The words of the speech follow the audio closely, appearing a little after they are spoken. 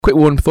Quick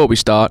warning before we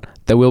start,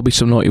 there will be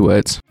some naughty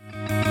words.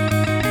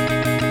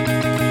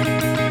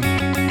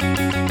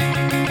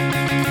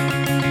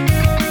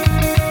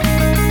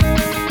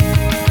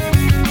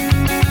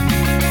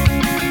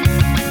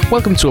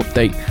 Welcome to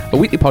Update, a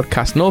weekly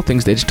podcast on all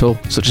things digital,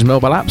 such as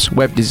mobile apps,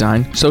 web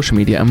design, social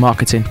media and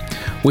marketing.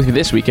 With me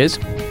this week is...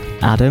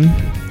 Adam,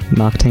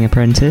 marketing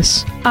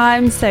apprentice.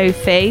 I'm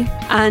Sophie,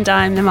 and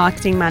I'm the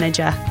marketing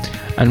manager.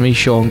 And me,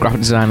 Sean, graphic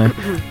designer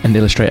and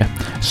illustrator.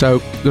 So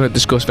we're going to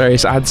discuss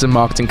various ads and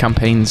marketing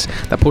campaigns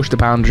that push the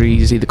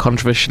boundaries, either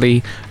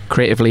controversially,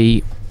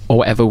 creatively, or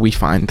whatever we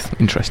find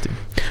interesting.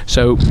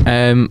 So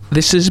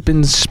this has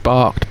been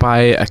sparked by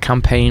a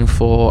campaign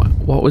for,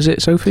 what was it,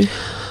 Sophie?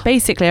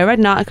 Basically, I read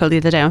an article the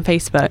other day on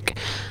Facebook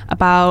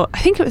about, I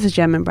think it was a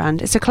German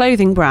brand. It's a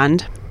clothing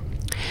brand.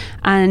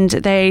 And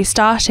they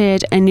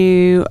started a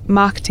new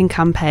marketing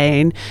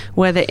campaign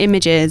where the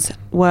images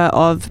were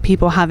of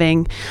people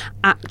having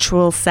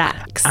actual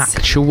sex.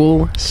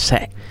 Actual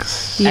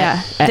sex.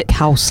 Yeah.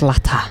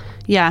 Hauslatter.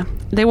 Yeah.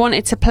 They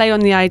wanted to play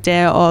on the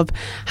idea of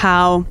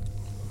how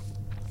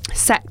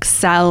sex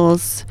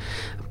sells,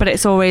 but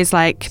it's always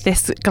like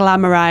this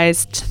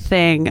glamorized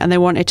thing, and they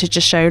wanted to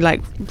just show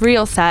like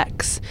real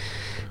sex,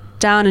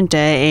 down and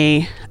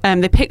dirty.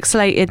 They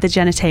pixelated the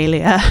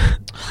genitalia.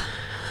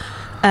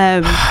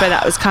 But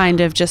that was kind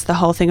of just the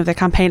whole thing of the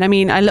campaign. I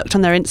mean, I looked on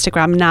their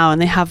Instagram now,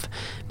 and they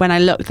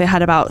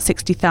had about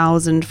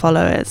 60,000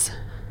 followers.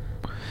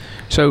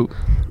 So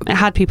it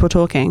had people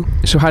talking.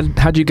 So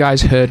had you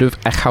guys heard of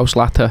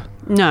Hauslatter?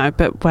 No,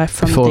 but we're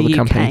from before the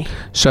UK. Campaign.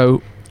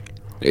 So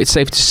it's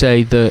safe to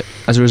say that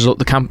as a result,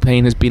 the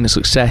campaign has been a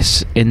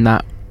success in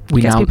that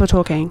we Gets now people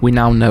talking. We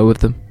now know of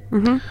them.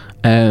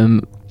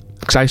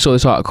 Because I saw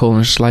this article and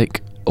it's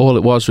like all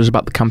it was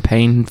about the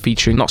campaign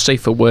featuring not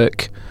safe for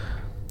work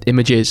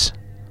images,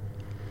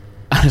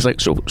 and it's like,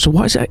 so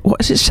what is it?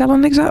 What is it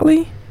selling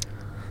exactly?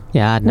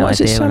 Yeah, I had no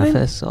idea when I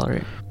first saw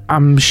it.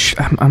 I'm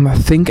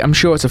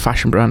sure it's a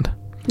fashion brand.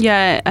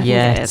 Yeah, I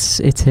think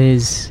it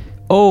is.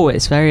 Oh,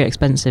 it's very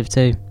expensive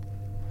too.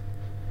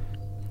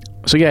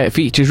 So yeah, it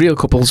features real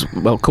couples.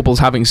 Well, couples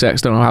having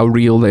sex. Don't know how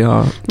real they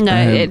are.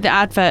 No, the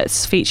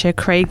adverts feature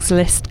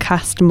Craigslist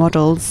cast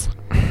models.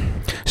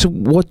 So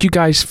what do you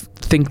guys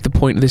think the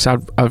point of this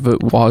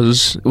advert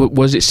was?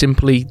 Was it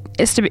simply...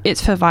 It's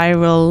for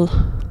viralness.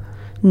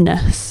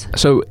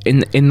 So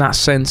in that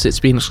sense, it's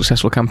been a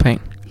successful campaign?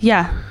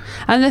 Yeah.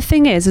 And the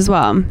thing is as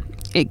well,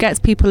 it gets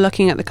people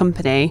looking at the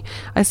company.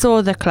 I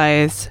saw the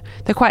clothes.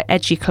 They're quite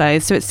edgy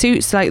clothes, so it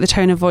suits like the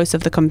tone of voice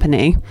of the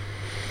company.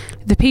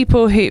 The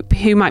people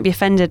who might be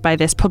offended by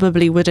this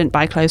probably wouldn't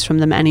buy clothes from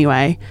them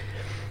anyway.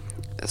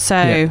 So,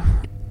 yeah.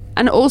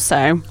 And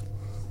also...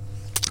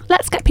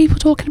 let's get people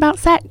talking about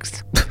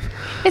sex.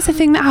 It's a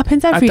thing that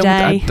happens every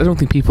day. I don't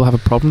think people have a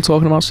problem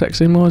talking about sex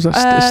anymore. Is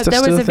that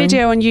there was a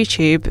video on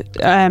YouTube,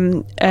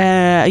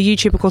 a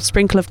YouTuber called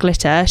Sprinkle of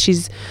Glitter.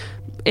 She's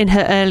in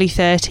her early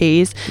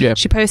 30s. Yeah.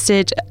 She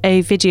posted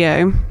a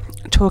video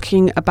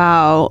talking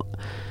about,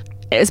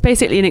 it was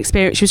basically an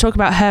experience. She was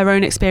talking about her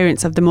own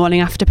experience of the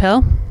morning after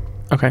pill.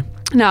 Okay.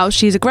 Now,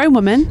 she's a grown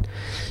woman.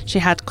 She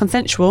had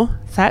consensual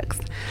sex,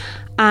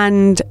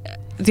 and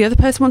the other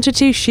person wanted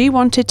to, she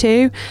wanted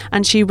to,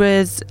 and she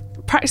was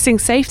practicing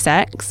safe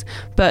sex,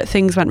 but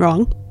things went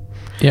wrong.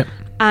 Yeah.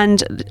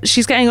 And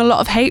she's getting a lot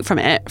of hate from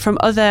it, from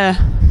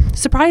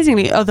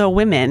surprisingly other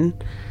women,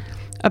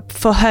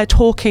 for her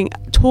talking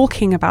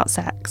about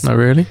sex. Oh,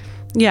 really?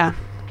 Yeah.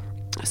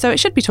 So it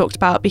should be talked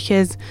about,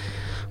 because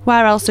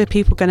where else are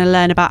people going to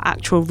learn about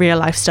actual real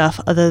life stuff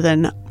other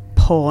than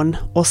porn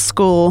or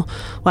school,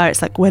 where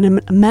it's like when a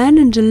man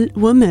and a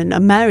woman are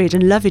married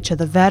and love each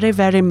other very,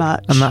 very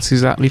much. And that's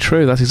exactly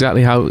true. That's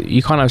exactly how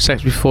you can't have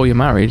sex before you're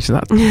married. So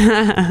that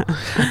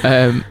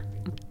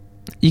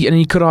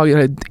you could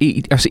argue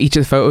each of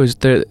the photos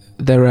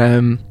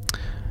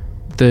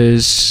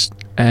there's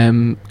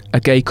a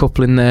gay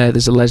couple in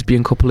there's a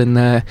lesbian couple in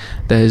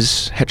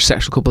there's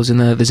heterosexual couples in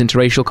there's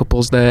interracial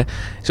couples there.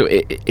 So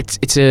it's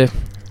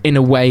in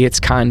a way it's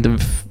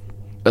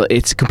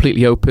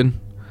completely open.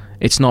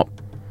 It's not,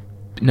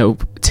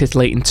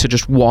 titillating to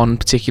just one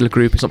particular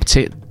group. It's not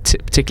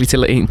particularly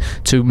titillating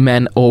to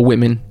men or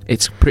women.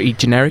 It's pretty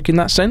generic in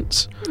that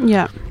sense.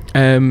 Yeah.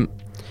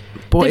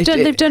 But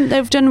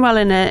they've done well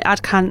in an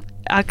ad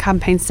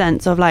campaign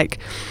sense of like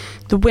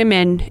the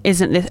women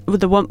isn't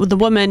the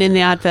woman in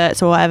the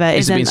adverts or whatever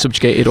isn't being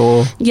subjugated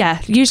or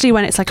usually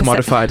when it's like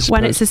commodified.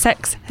 When it's a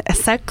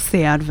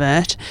sexy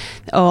advert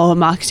or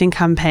marketing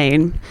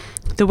campaign,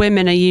 the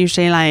women are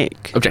usually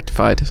like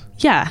objectified.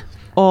 Yeah.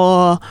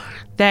 Or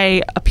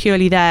they are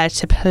purely there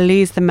to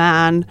please the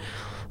man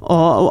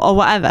or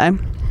whatever.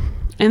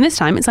 And this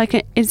time it's like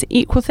it's an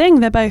equal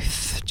thing. They're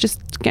both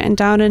just getting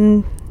down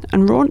and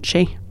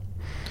raunchy.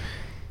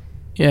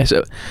 Yeah,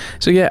 so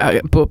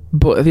yeah, but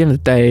at the end of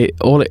the day,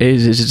 all it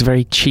is it's a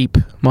very cheap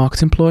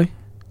marketing ploy.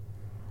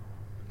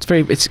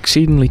 It's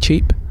exceedingly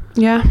cheap.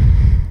 Yeah.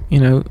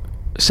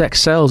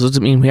 Sex sells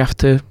doesn't mean we have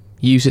to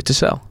use it to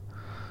sell.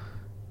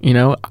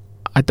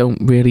 I don't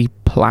really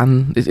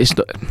plan. It's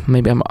not,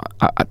 maybe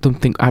I don't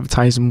think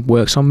advertising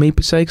works on me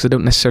per se, because I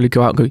don't necessarily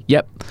go out and go,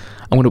 yep,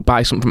 I'm going to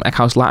buy something from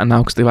Eckhouse Latin now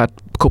because they've had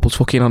couples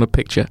fucking on a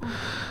picture.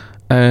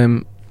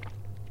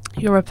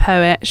 You're a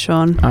poet,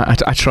 Sean.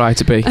 I try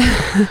to be.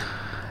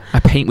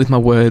 I paint with my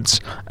words.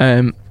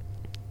 But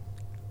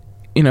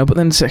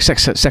then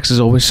sex is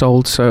always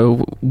sold,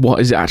 so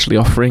what is it actually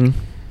offering?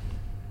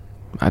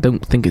 I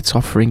don't think it's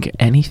offering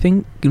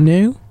anything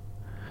new.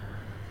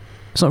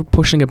 It's not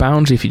pushing a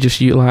boundary if you're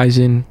just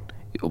utilising...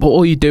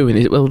 all you're doing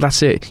is... Well,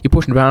 that's it. You're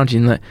pushing a boundary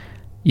in that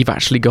you've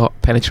actually got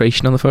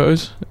penetration on the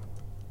photos.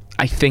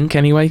 I think,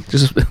 anyway.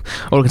 Just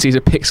all I can see is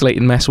a pixelated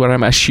mess where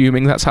I'm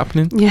assuming that's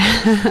happening.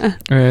 Yeah.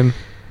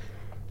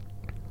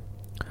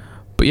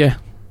 But yeah.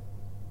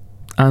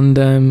 And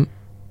I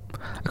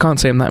can't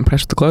say I'm that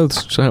impressed with the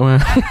clothes, so...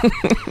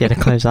 Yeah, the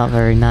clothes aren't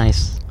very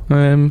nice.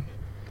 But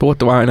what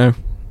do I know?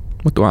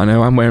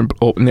 I'm wearing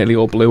nearly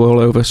all blue all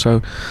over,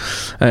 so...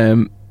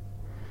 for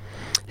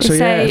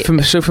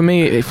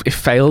me, it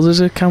fails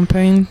as a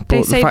campaign,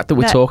 but the fact that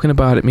we're talking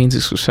about it means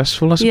it's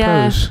successful, I suppose.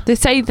 Yeah, they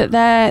say that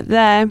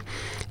their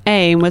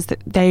aim was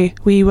that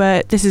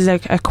this is a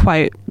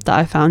quote that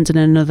I found in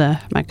another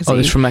magazine. Oh,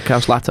 this is from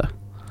Eckhouse Latter.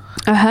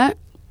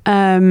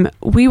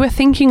 We were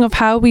thinking of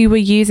how we were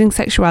using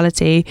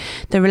sexuality,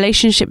 the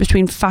relationship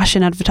between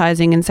fashion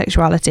advertising and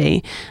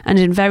sexuality, and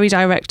in very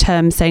direct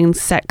terms saying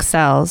sex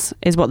sells,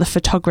 is what the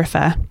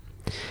photographer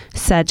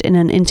said in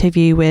an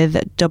interview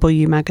with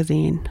W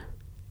magazine.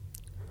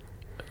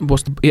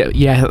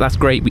 Yeah, that's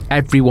great.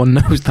 Everyone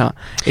knows that.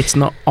 It's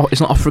not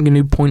offering a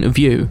new point of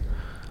view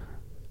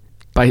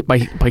by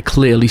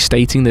clearly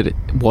stating that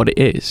what it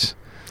is.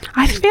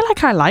 I feel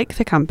like I like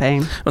the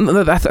campaign.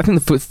 I think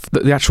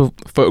the actual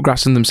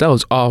photographs in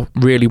themselves are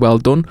really well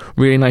done,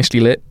 really nicely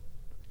lit,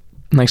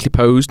 nicely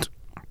posed.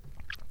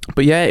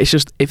 But yeah, it's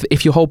just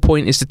if your whole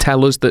point is to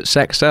tell us that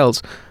sex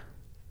sells,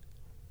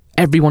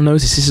 everyone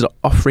knows this is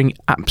offering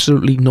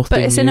absolutely nothing.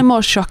 But it's new. In a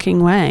more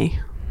shocking way.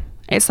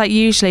 It's like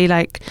usually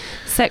like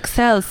sex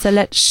sells, so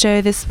let's show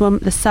the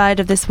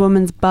side of this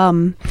woman's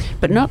bum,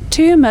 but not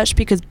too much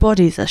because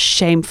bodies are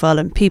shameful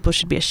and people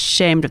should be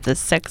ashamed of the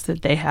sex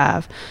that they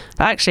have.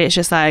 But actually, it's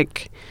just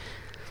like,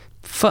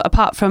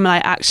 apart from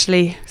like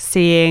actually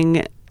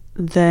seeing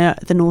the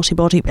naughty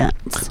body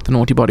bits. The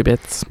naughty body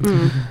bits.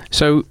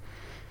 So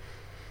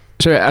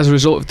as a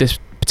result of this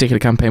particular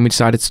campaign, we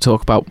decided to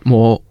talk about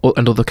more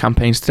and other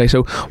campaigns today.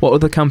 So what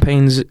other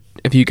campaigns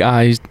have you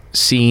guys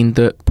seen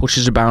that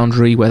pushes a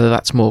boundary, whether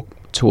that's more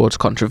towards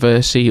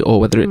controversy or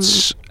whether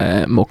it's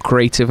more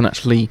creative and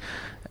actually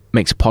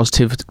makes a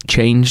positive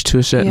change to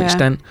a certain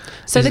extent?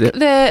 So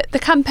the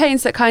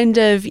campaigns that kind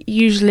of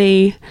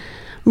usually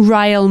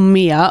rile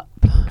me up,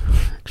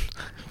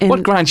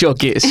 what grinds your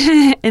gears?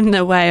 In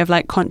the way of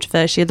like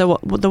controversy, the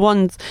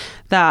ones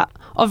that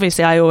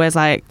obviously I always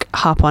like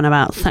harp on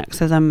about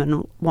sexism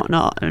and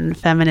whatnot and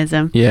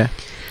feminism. Yeah.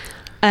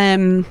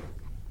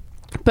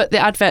 But the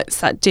adverts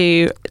that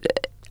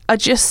are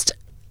just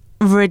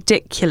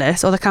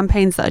ridiculous, or the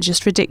campaigns that are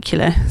just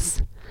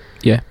ridiculous.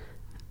 Yeah.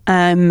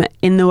 In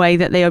the way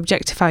that they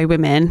objectify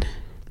women,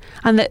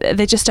 and that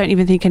they just don't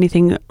even think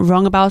anything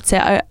wrong about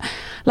it. I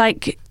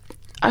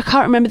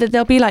can't remember that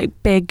there'll be like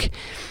big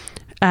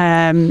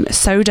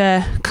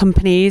soda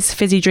companies,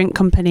 fizzy drink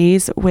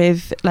companies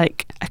with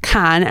like a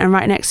can, and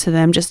right next to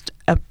them just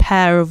a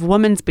pair of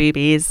women's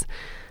boobies.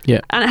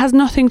 Yeah. And it has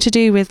nothing to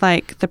do with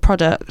like the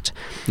product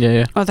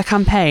or the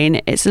campaign.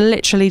 It's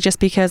literally just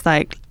because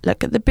like,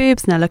 look at the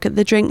boobs, now look at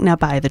the drink, now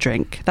buy the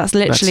drink. That's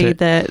literally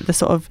the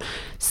sort of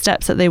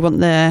steps that they want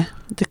the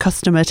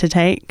customer to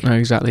take. Oh,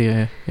 exactly,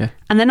 yeah.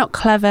 And they're not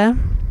clever.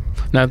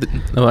 No,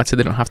 actually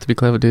they don't have to be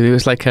clever, do they? It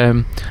was like,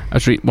 one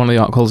of the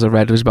articles I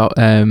read was about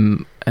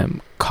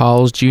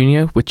Carl's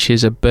Jr., which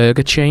is a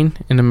burger chain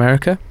in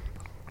America.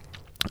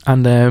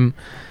 And their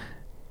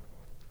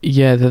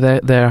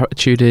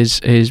attitude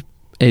is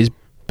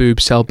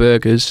boobs sell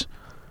burgers,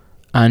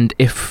 and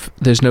if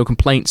there's no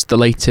complaints, the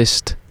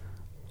latest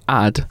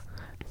ad,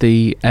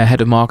 the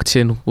head of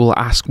marketing will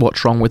ask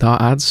what's wrong with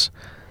our ads,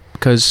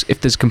 because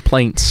if there's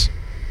complaints,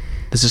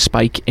 there's a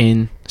spike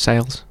in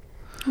sales.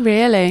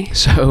 Really?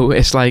 So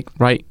it's like,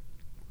 right,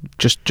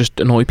 just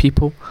annoy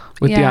people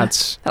with the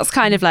ads. That's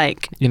kind of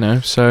like,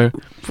 so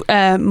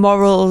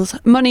morals,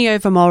 money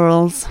over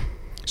morals.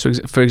 So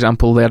for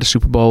example, they had a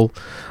Super Bowl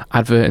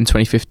advert in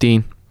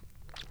 2015,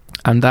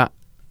 and that,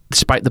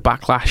 despite the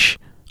backlash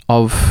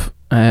of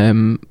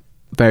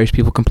various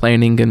people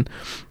complaining and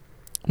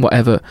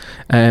whatever,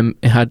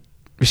 it had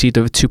received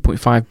over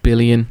 2.5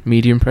 billion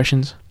media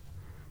impressions,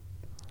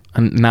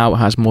 and now it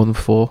has more than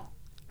 4.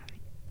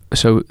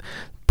 So,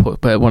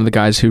 but one of the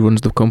guys who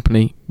runs the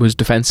company was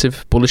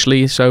defensive,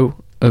 bullishly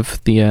so, of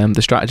the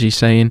strategy,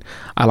 saying,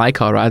 "I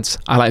like our ads.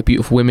 I like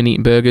beautiful women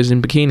eating burgers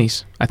in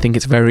bikinis. I think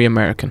it's very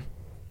American."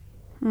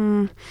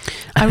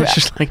 I was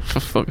just like,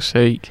 for fuck's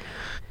sake.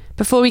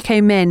 Before we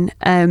came in,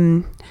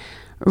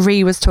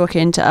 Ree was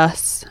talking to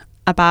us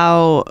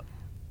about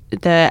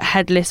the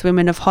Headless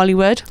Women of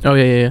Hollywood. Oh,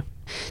 yeah.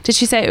 Did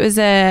she say it was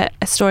a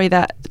story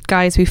that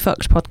Guys We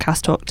Fucked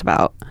podcast talked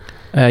about?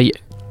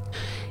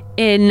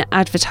 In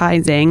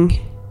advertising,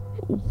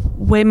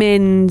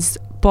 women's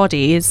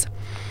bodies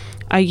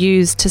are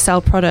used to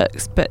sell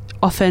products, but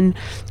often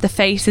the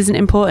face isn't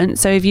important.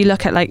 So if you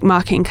look at like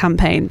marketing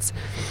campaigns,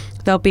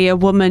 there'll be a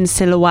woman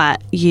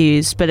silhouette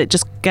used, but it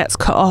just gets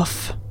cut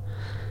off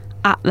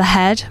at the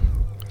head.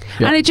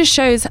 Yeah. And it just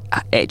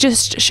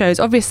shows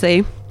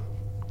obviously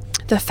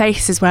the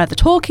face is where the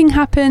talking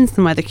happens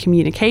and where the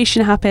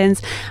communication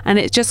happens, and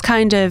it's just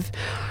kind of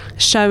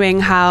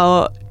showing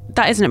how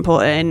that isn't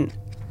important.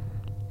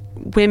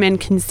 Women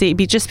can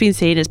be just being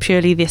seen as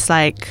purely this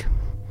like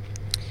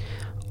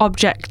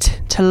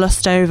object to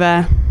lust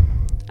over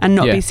and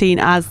not be seen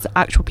as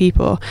actual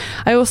people.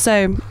 I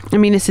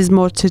mean, this is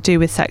more to do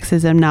with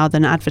sexism now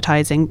than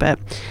advertising, but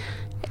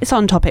it's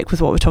on topic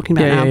with what we're talking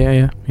about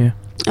now.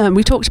 Yeah.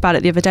 We talked about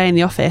it the other day in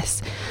the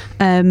office.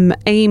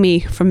 Amy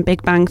from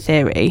Big Bang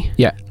Theory.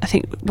 Yeah. I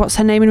think, what's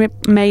her name?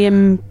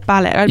 Mayim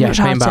Balak. I'm not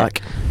sure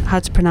how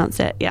to pronounce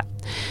it. Yeah.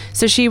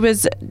 So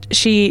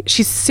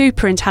she's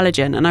super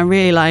intelligent, and I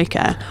really like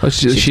her. Oh,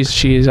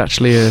 she is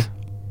actually a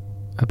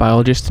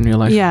biologist in real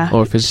life,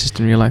 or a physicist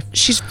in real life.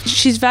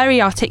 She's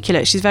very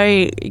articulate. She's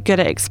very good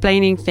at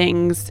explaining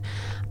things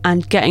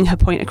and getting her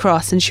point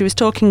across. And she was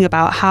talking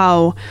about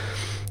how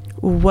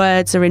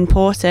words are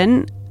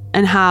important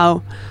and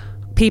how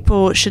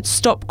people should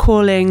stop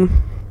calling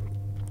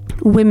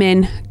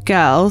women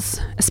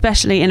girls,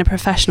 especially in a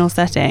professional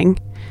setting,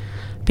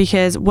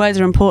 because words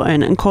are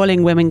important, and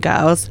calling women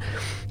girls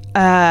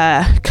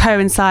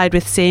coincide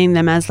with seeing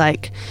them as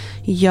like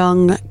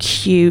young,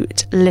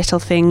 cute little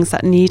things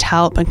that need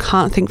help and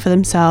can't think for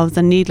themselves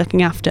and need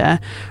looking after,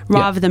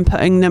 rather than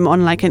putting them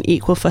on like an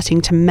equal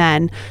footing to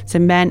men. So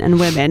men and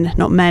women,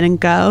 not men and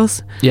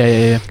girls.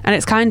 Yeah. And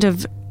it's kind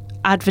of,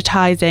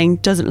 advertising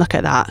doesn't look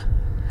at that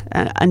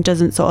and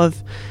doesn't sort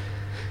of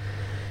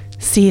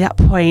see that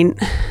point.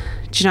 Do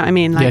you know what I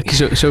mean? Like,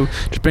 so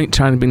just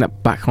trying to bring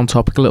that back on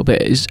topic a little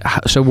bit, is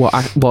so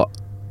what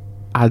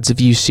ads have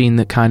you seen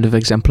that kind of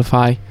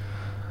exemplify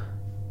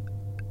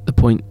the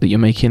point that you're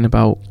making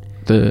about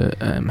the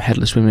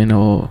headless women?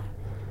 Or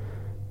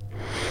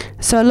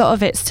so a lot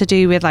of it's to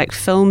do with like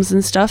films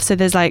and stuff. So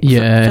there's like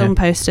film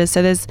posters.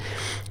 So there's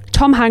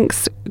Tom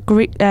Hanks,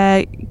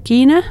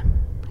 Gina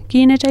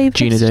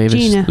Davis,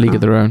 League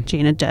of Their Own.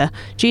 Gina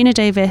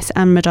Davis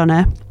and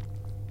Madonna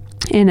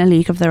in A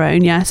League of Their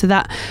Own. Yeah. So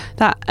that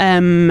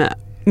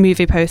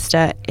movie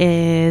poster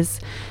is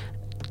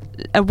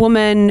a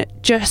woman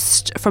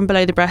just from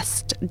below the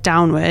breast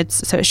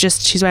downwards. So it's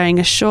just, she's wearing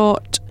a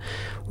short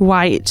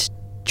white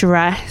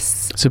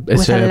dress. It's a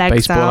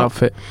baseball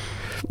outfit.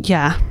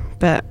 Yeah,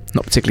 but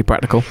not particularly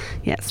practical.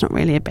 Yeah, it's not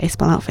really a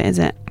baseball outfit, is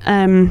it?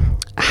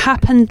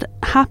 Hap and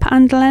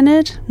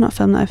Leonard, not a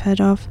film that I've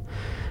heard of.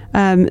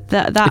 It's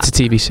a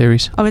TV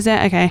series. Oh, is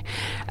it? Okay.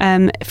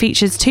 It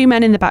features two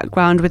men in the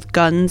background with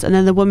guns, and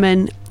then the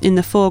woman in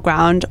the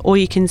foreground, all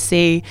you can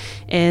see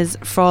is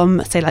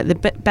from, say, like the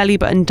belly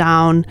button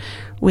down,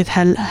 with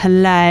her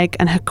leg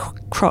and her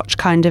crotch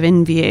kind of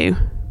in view.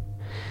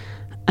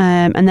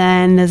 And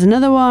then there's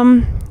another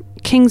one,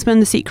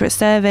 Kingsman: The Secret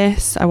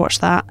Service. I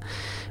watched that,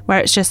 where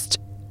it's just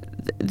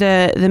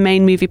the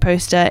main movie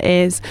poster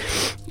is,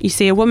 you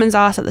see a woman's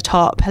ass at the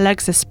top, her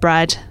legs are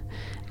spread,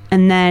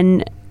 and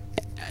then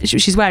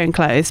she's wearing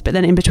clothes, but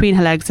then in between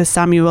her legs is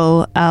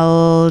Samuel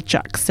L.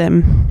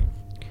 Jackson.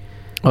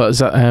 Oh, is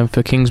that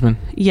for Kingsman?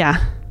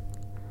 Yeah.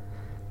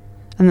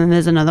 And then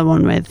there's another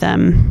one with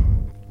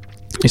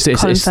it's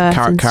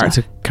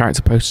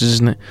character posters,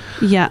 isn't it?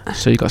 Yeah.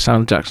 So you got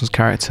Samuel Jackson's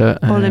character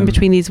all in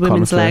between these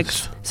women's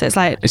legs. So it's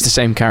like, it's the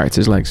same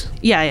character's legs.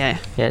 Yeah.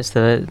 Yeah, it's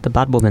the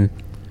bad woman.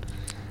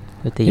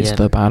 With the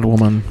the bad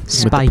woman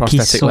with the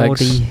prosthetic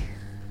legs.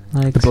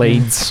 The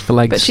blades for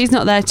legs. But she's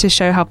not there to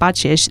show how bad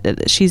she is.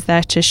 She's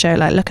there to show,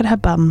 like, look at her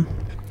bum.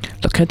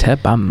 Look at her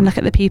bum. And look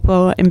at the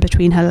people in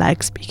between her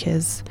legs,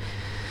 because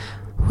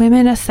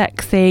women are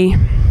sexy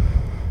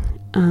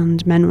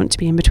and men want to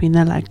be in between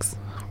their legs.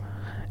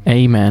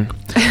 Amen.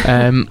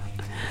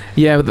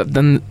 Yeah, but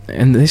then,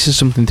 and this is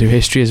something through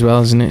history as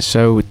well, isn't it?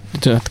 So we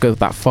don't have to go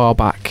that far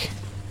back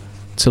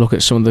to look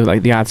at some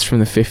of the ads from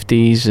the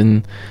 50s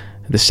and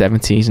the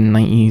 70s and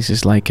 90s.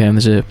 Is like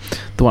the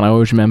one I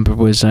always remember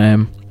was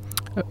an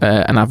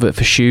advert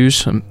for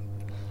shoes,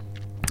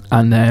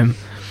 and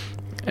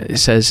it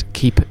says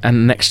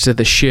and next to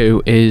the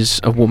shoe is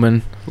a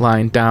woman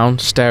lying down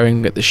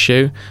staring at the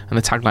shoe, and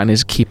the tagline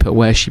is "Keep her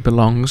where she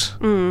belongs."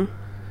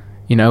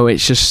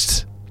 It's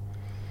just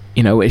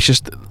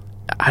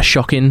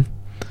shocking.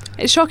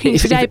 It's shocking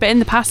today, but in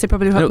the past they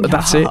probably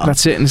that's it.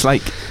 And it's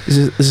like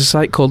there's a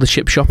site called the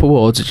Chip Shop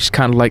Awards, which is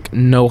kind of like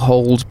no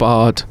holds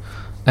barred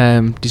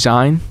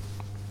design,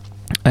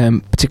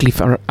 particularly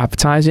for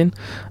advertising,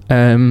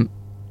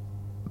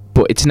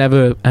 but it's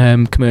never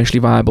commercially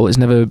viable. It's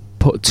never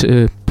put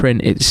to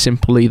print. It's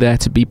simply there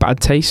to be bad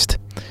taste.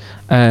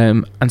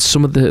 And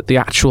some of the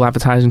actual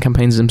advertising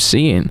campaigns I'm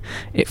seeing,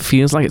 it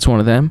feels like it's one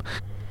of them.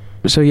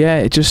 So yeah,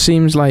 it just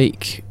seems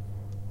like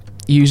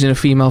using a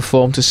female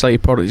form to sell your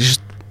product,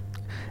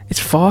 it's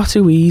far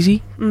too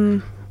easy.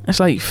 It's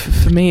like,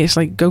 for me, it's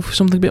like, go for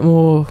something a bit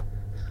more,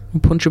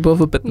 punch above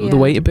the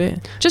weight a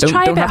bit. Just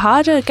try a bit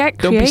harder, get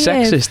creative.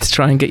 Don't be sexist to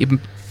try and get your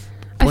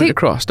point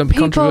across. Don't be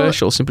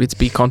controversial simply to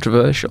be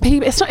controversial.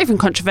 It's not even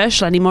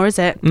controversial anymore, is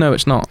it? No,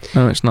 it's not.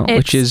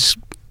 Which is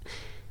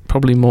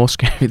probably more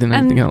scary than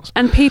anything else.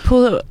 And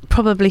people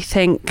probably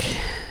think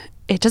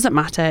it doesn't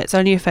matter, it's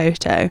only a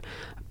photo.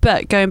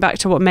 But going back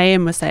to what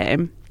Mayim was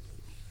saying,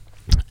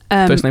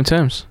 first name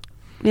terms.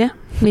 Yeah,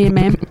 me and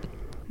Mayim.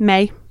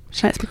 May,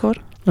 should it be called?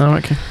 Oh,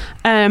 okay.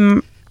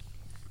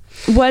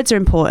 Words are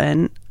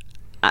important,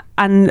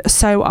 and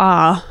so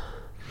are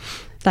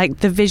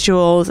like the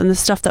visuals and the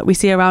stuff that we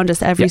see around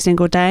us every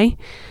single day.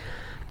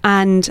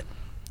 And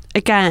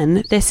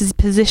again, this is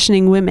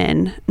positioning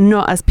women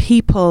not as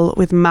people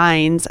with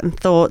minds and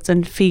thoughts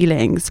and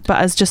feelings, but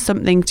as just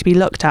something to be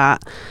looked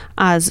at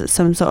as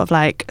some sort of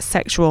like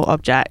sexual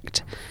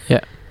object.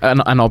 Yeah,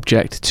 an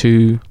object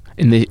to,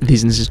 in these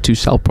instances, to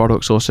sell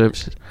products or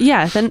services.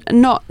 Yeah, then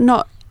not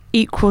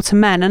equal to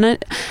men. And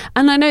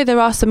I know there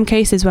are some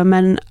cases where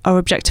men are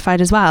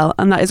objectified as well,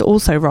 and that is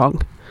also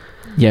wrong.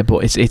 Yeah,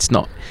 but it's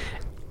not.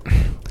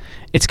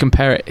 It's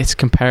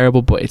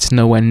comparable, but it's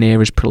nowhere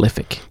near as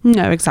prolific.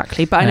 No,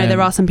 exactly. But I know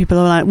there are some people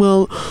who are like,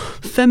 well,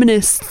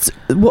 feminists,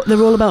 they're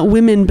all about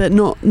women, but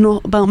not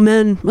about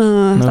men.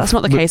 No, that's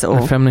not the case at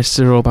all. Feminists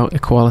are all about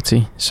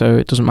equality, so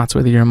it doesn't matter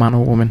whether you're a man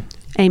or a woman.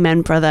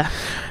 Amen, brother.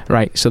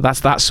 Right, so that's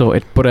that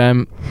sorted.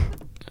 But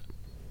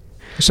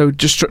so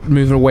just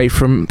moving away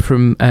from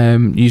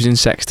using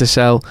sex to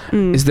sell,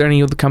 is there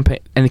any other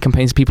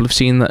campaigns people have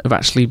seen that have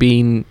actually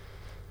been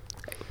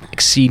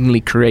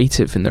exceedingly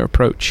creative in their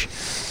approach?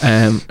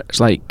 It's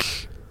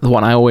like the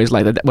one I always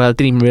liked. Well, I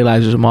didn't even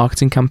realise it was a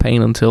marketing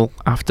campaign until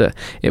after.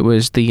 It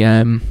was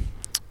the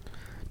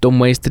Dumb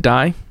Ways to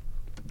Die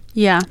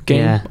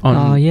game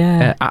on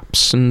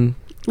apps, and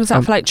was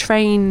that for like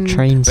train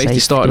basically safety?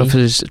 Started off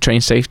as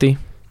train safety.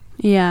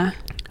 Yeah.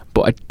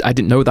 But I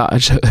didn't know that. I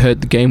just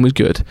heard the game was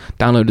good,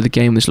 downloaded the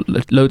game. There's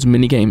loads of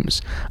mini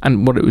games,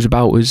 and what it was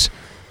about was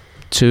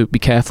to be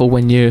careful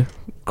when you're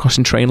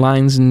crossing train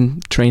lines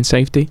and train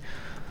safety.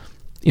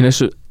 You know,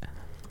 so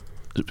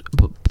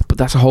but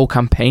that's a whole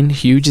campaign.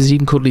 Huge. There's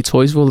even cuddly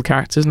toys with all the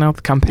characters now.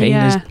 The campaign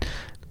has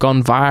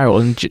gone viral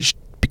and just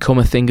become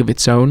a thing of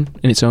its own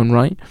in its own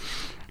right.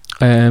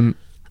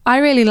 I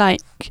really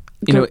like,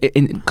 you know,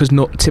 because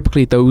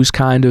typically those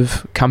kind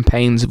of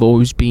campaigns have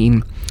always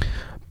been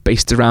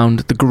based around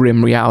the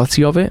grim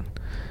reality of it.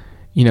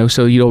 You know,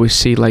 so you'd always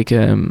see like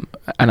an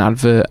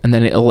advert, and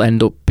then it'll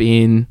end up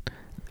being,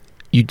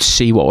 you'd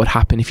see what would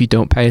happen if you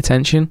don't pay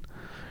attention.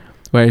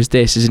 Whereas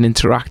this is an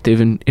interactive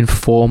and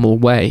informal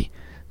way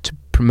to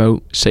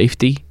promote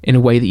safety in a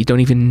way that you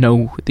don't even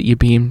know that you're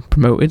being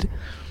promoted.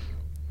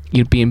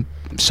 You're being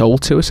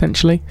sold to,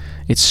 essentially.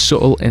 It's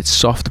subtle, it's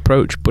soft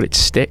approach, but it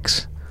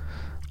sticks.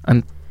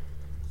 And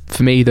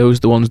for me, those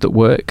are the ones that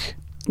work.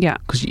 Yeah.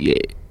 Because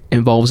it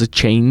involves a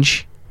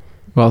change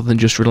rather than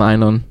just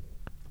relying on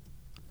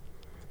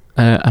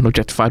an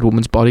objectified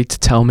woman's body to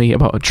tell me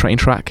about a train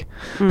track.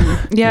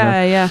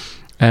 Yeah, you know?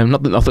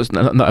 Not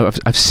that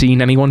I've seen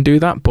anyone do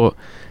that, but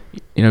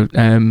you know,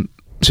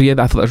 so yeah,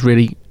 I thought that was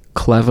really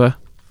clever,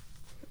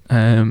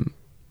 a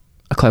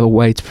clever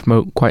way to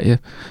promote quite a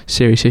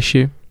serious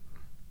issue,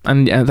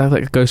 and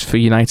that goes for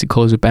United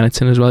Colours with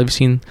Benetton as well. Have you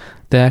seen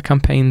their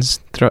campaigns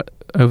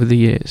over the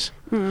years?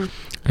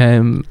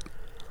 I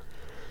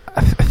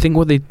think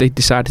what they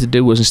decided to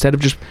do was, instead of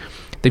just,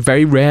 they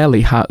very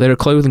rarely have, they're a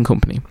clothing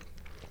company,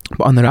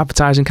 but on their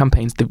advertising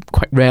campaigns they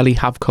quite rarely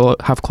have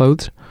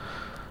clothes.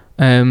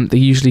 They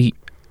usually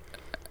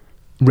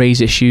raise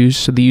issues,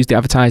 so they use the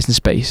advertising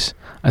space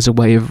as a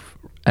way of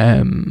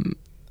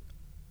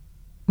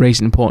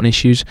raising important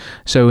issues.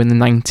 So in the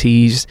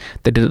 90s,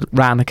 they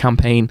ran a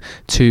campaign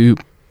to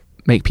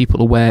make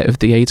people aware of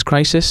the AIDS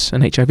crisis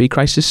and HIV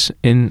crisis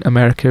in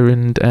America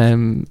and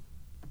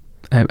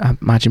I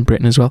imagine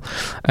Britain as well.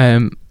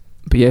 But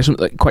yeah, some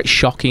like quite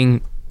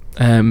shocking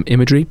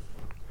imagery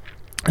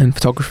and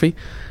photography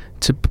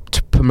to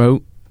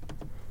promote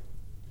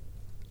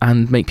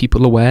and make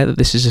people aware that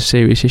this is a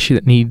serious issue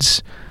that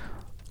needs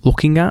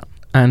looking at.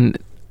 And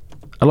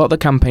a lot of the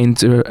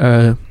campaigns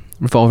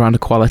revolve around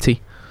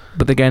equality,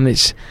 but again,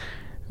 it's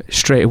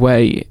straight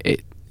away,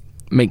 it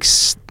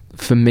makes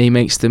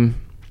them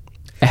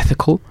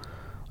ethical,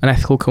 an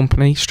ethical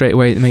company. Straight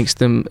away, it makes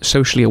them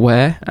socially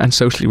aware and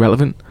socially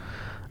relevant,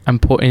 and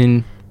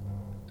putting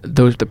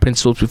the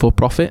principles before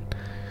profit.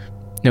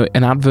 You know,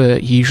 an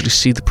advert, you usually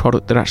see the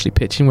product they're actually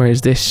pitching,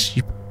 whereas this,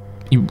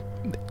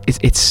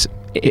 it's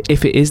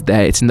if it is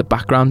there, it's in the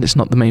background, it's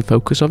not the main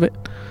focus of it.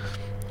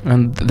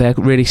 And they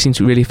really seem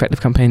to be really effective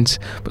campaigns,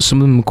 but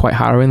some of them are quite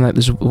harrowing. Like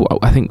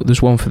I think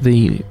there's one for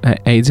the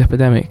AIDS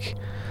epidemic,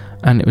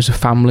 and it was a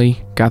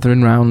family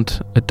gathering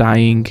around a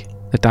dying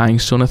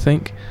son, I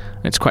think.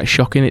 And it's quite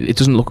shocking. It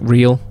doesn't look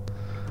real,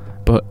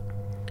 but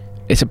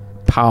it's a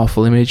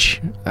powerful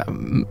image.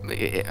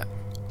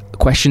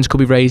 Questions could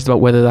be raised about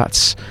whether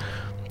that's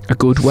a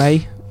good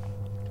way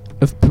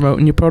of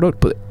promoting your product,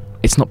 but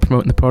it's not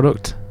promoting the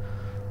product.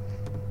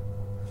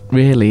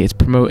 really. It's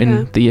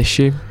promoting the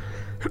issue.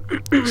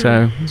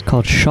 So it's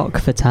called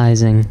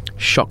shockvertising.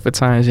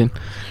 Shockvertising.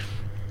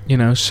 You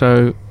know,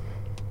 so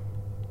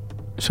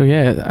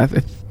yeah,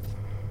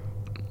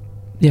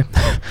 yeah.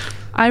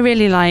 I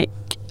really like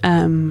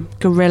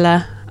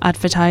guerrilla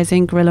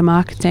advertising, guerrilla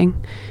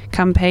marketing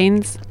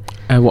campaigns.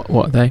 What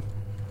are they?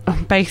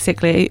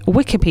 Basically,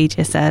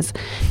 Wikipedia says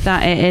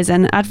that it is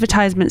an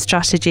advertisement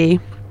strategy.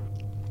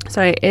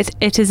 Sorry,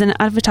 it is an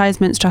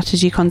advertisement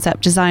strategy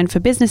concept designed for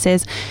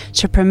businesses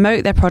to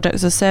promote their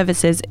products or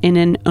services in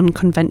an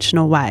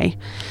unconventional way.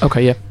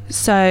 Okay, yeah.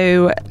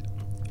 So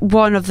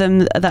one of them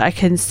that I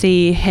can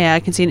see here, I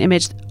can see an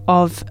image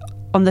of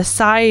on the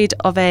side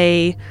of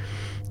a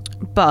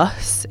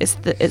bus. It's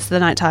the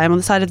night time. On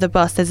the side of the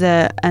bus, there's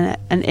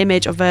an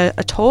image of a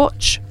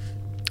torch.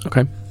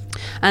 Okay.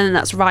 And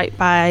that's right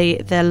by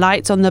the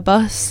lights on the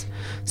bus.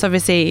 So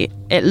obviously,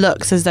 it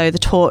looks as though the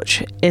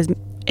torch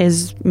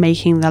is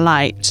making the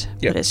light,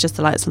 but it's just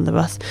the lights on the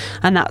bus.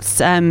 And that's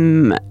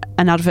an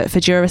advert for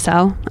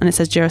Duracell, and it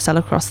says Duracell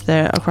across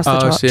the torch.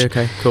 Oh, I see.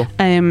 Okay, cool.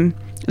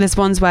 There's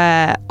ones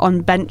where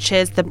on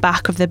benches, the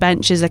back of the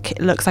bench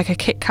looks like a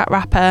Kit Kat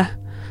wrapper.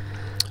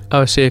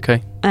 Oh, I see.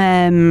 Okay.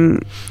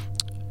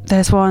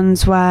 There's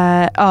ones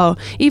where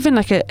even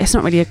like it's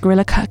not really a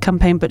guerrilla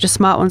campaign, but just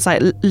smart ones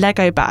like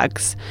Lego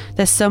bags.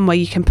 There's some where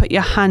you can put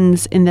your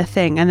hands in the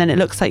thing, and then it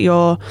looks like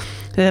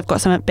they've got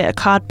some bit of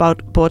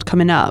cardboard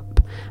coming up,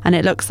 and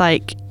it looks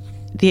like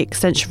the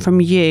extension from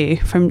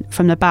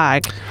the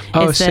bag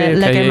is the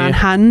Lego man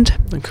hand.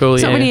 Cool.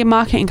 It's not really a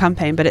marketing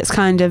campaign, but it's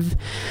kind of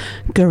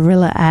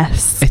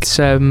guerrilla-esque.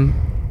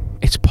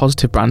 It's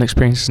positive brand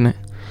experience, isn't it?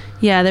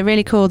 Yeah, they're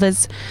really cool.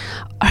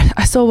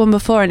 I saw one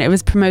before, and it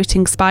was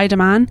promoting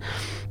Spider-Man,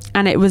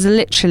 and it was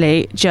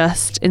literally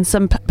just in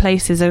some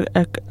places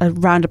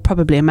around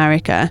probably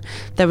America,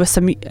 there were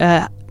some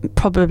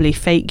probably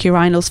fake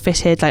urinals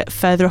fitted like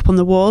further up on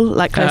the wall,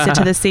 like closer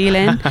to the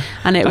ceiling,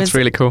 and it was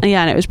really cool.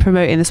 Yeah, and it was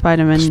promoting the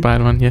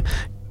Spider-Man. Yeah.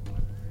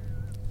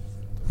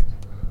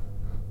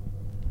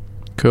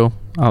 Cool.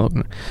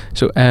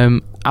 So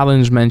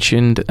Alan's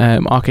mentioned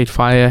Arcade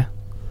Fire.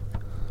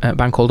 A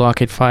band called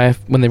Arcade Fire,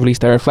 when they released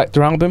their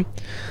Reflector album,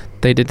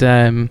 they did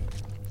a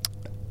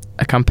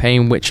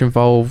campaign which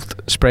involved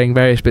spraying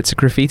various bits of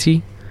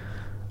graffiti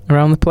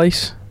around the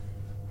place.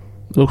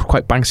 It looked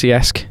quite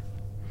Banksy-esque.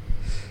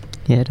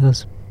 Yeah, it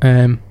does.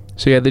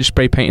 So yeah, they just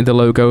spray painted the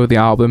logo of the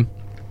album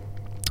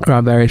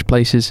around various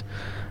places,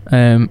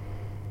 and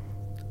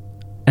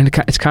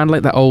it's kind of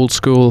like that old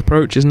school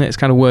approach, isn't it? It's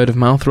kind of word of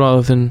mouth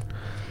rather than.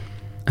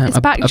 It's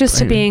back just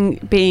to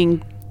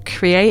being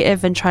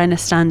creative and trying to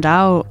stand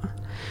out.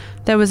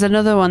 There was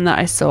another one that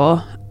I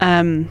saw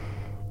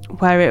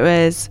where it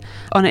was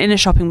in a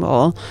shopping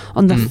mall.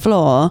 On the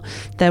floor,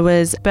 there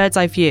was a bird's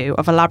eye view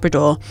of a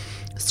Labrador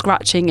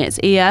scratching its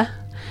ear,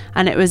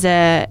 and it was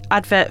a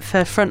advert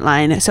for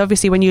Frontline. So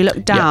obviously when you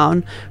look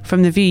down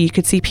from the view, you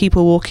could see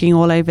people walking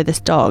all over this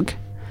dog.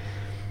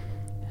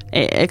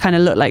 It kind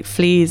of looked like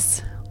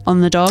fleas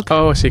on the dog.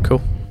 Oh, I see.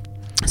 Cool.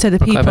 So the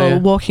people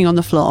walking on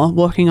the floor,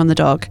 walking on the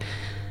dog,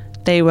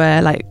 they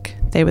were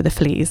the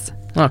fleas.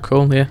 Oh,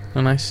 cool. Yeah. Oh,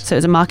 nice. So it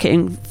was a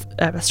marketing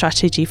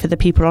strategy for the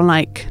people on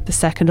like the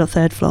second or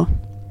third floor.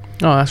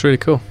 Oh, that's really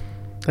cool.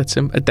 That's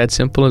dead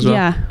simple as well.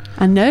 Yeah.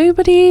 And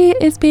nobody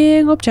is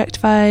being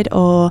objectified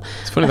or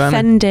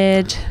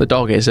offended. The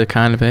dog is a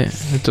kind of it.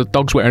 The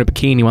dog's wearing a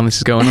bikini when this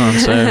is going on.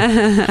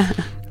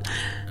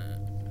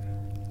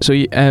 So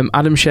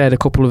Adam shared a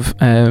couple of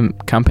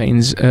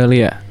campaigns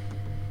earlier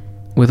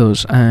with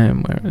us,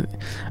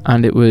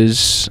 and it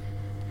was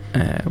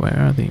where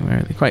are they?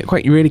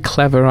 Quite really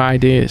clever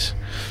ideas.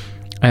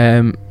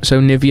 So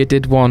Nivea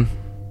did one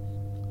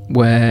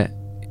where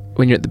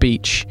when you're at the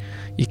beach,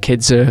 your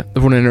kids are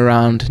running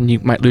around and you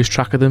might lose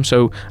track of them.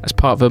 So as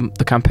part of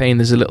the campaign,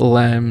 there's a little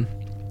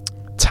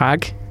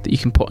tag that you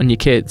can put on your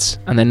kids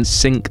and then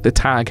sync the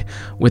tag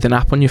with an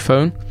app on your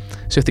phone.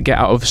 So if they get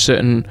out of a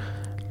certain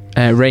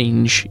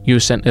range, you're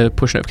sent a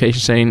push notification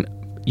saying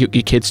your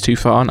kid's too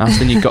far now, so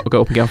then you've got to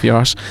go up and get off your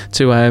arse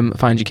to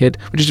find your kid,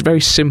 which is a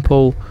very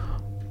simple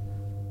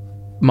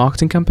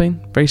marketing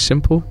campaign. Very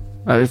simple.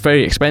 It's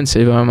very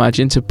expensive, I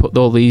imagine, to put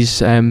all these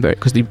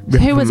because they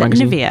rip Who was it?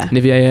 magazine. Nivea.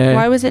 Nivea, yeah.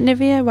 Why was it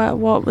Nivea?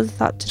 What was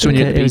that to do? So when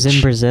you're at the It was beach.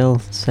 in Brazil,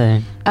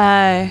 so.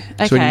 Okay.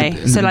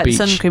 So like beach.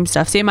 sun cream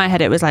stuff. So in my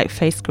head it was like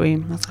face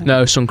cream.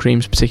 No, sun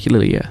creams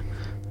particularly.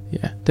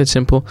 Yeah, dead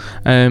simple.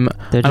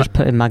 They're just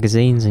put in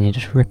magazines and you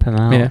just rip them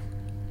out.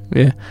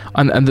 Yeah.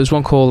 And there's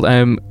one called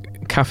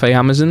Cafe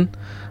Amazon,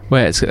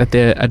 where it's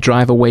a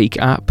driver wake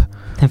app.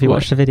 Have you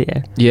watched the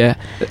video? Yeah,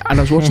 and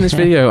I was watching this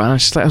video, and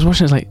I was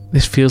watching it like,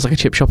 this feels like a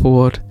chip shop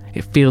award.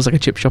 It feels like a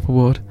chip shop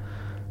award.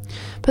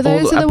 But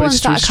those are the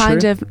ones that are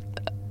kind of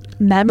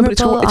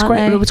memorable.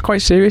 It's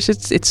quite serious.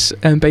 It's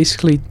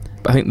basically,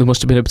 I think there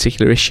must have been a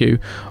particular issue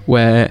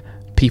where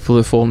people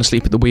have fallen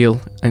asleep at the wheel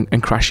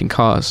and crashing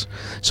cars.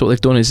 So what they've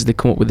done is they've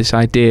come up with this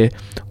idea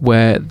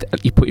where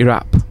you put your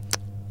app,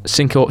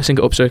 sync it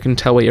up so it can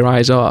tell where your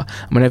eyes are,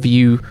 and whenever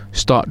you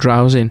start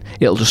drowsing,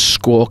 it'll just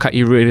squawk at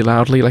you really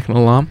loudly like an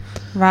alarm.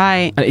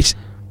 Right. And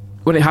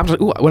when it happens,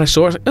 like, when I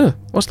saw it, I was like,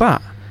 what's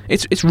that?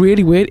 It's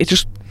really weird. It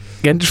just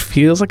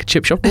feels like a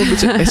chip shop.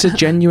 It's a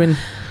genuine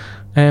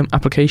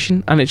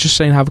application, and it's just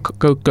saying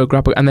go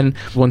grab it, and then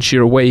once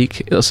you're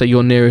awake, it'll say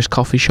your nearest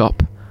coffee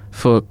shop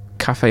for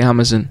Cafe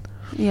Amazon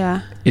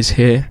is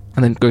here,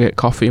 and then go get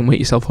coffee and wake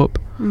yourself up.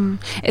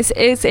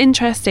 It's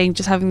interesting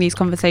just having these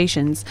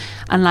conversations,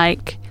 and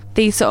like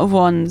these sort of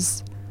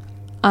ones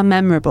are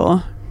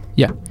memorable.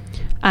 Yeah.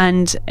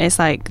 And it's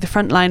like the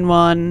Frontline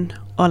one,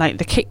 or like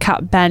the Kit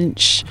Kat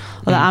bench,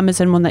 or the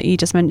Amazon one that you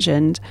just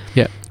mentioned.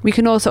 Yeah. We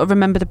can all sort of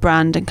remember the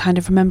brand and kind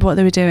of remember what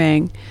they were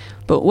doing.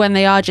 But when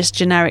they are just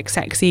generic,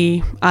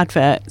 sexy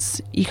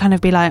adverts, you kind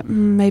of be like,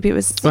 maybe it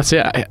was... That's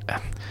it.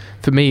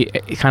 For me,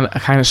 I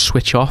kind of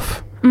switch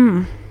off.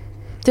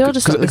 They all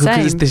just look the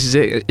same. This is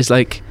it. It's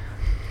like,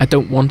 I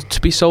don't want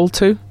to be sold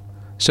to.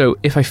 So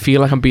if I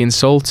feel like I'm being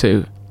sold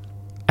to,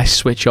 I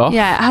switch off.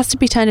 Yeah, it has to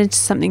be turned into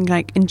something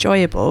like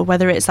enjoyable,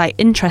 whether it's like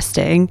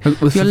interesting,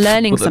 you're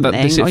learning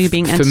something, or you're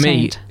being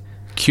entertained. For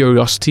me,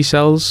 curiosity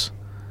sells.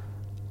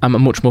 I'm a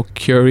much more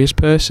curious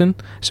person.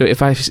 So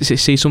if I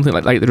see something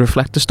like the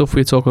reflector stuff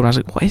we were talking about, I was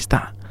like, what is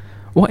that?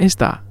 What is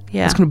that?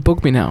 Yeah. That's going to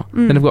bug me now.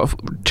 Then I've got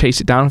to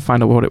chase it down and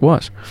find out what it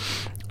was.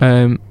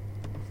 And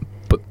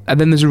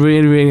then there's a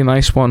really, really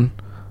nice one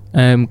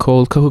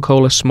called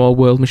Coca-Cola Small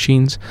World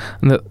Machines.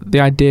 And the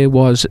idea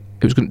was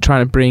it was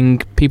trying to bring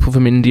people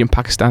from India and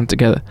Pakistan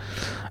together.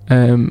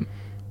 And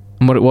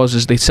what it was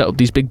is they set up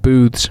these big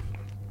booths,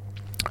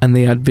 and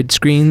they had vid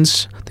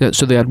screens.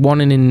 So they had one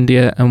in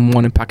India and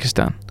one in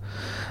Pakistan.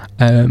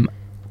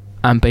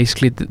 And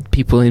basically the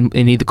people in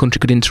either country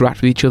could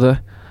interact with each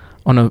other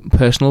on a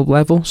personal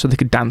level, so they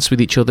could dance with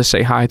each other,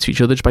 say hi to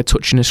each other just by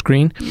touching a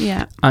screen.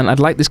 Yeah. And I'd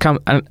like this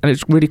and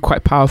it's really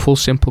quite powerful,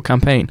 simple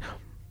campaign,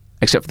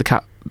 except for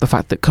the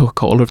fact that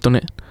Coca-Cola have done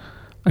it,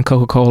 and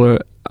Coca-Cola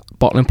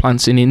bottling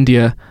plants in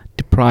India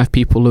deprive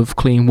people of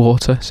clean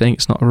water, saying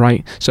it's not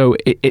right. So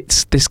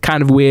it's this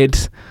kind of weird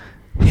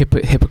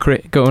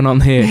hypocrite going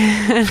on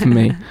here for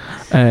me.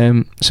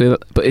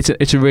 But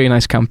it's a really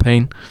nice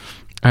campaign.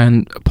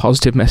 And a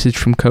positive message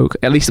from Coke.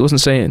 At least it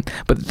wasn't saying,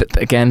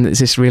 but again,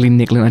 it's this really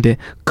niggling idea.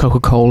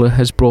 Coca-Cola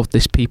has brought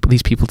these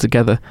people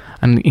together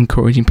and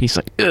encouraging peace.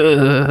 Like,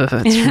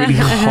 it's really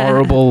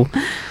horrible.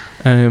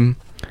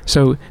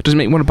 So does it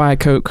make you want to buy a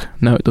Coke?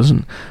 No, it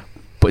doesn't.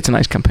 But it's a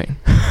nice campaign.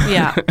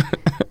 Yeah.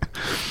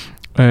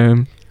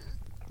 So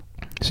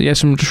yeah,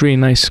 some just really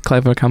nice,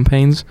 clever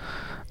campaigns.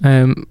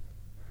 Yeah.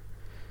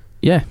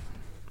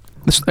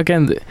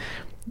 Again,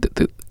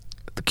 the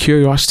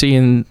curiosity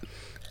and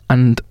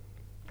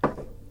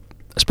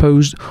I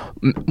suppose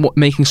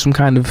making some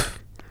kind of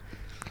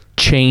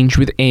change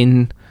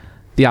within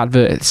the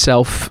advert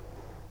itself,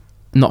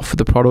 not for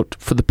the product,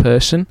 for the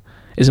person,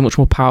 is a much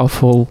more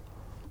powerful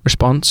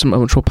response, a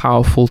much more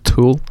powerful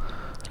tool.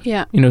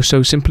 Yeah.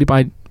 So simply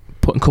by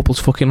putting couples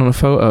fucking on a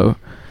photo,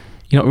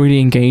 you're not really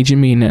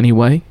engaging me in any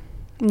way.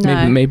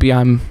 No. Maybe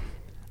I'm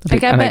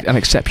an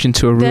exception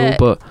to a rule,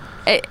 but...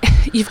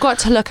 you've got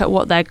to look at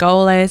what their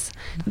goal is.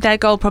 Their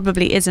goal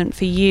probably isn't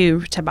for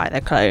you to buy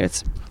their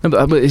clothes. No,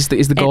 but is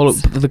the goal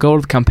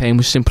of the campaign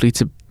was simply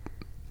to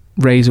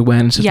raise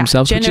awareness of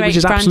themselves, which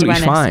is absolutely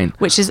fine.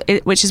 Which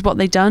is what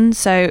they've done.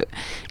 So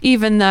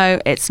even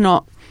though it's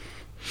not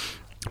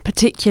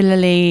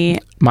particularly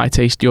my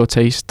taste, your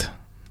taste,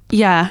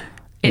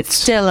 it's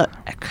still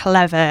a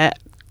clever,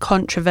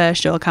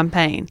 controversial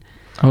campaign.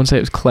 I wouldn't say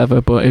it was clever,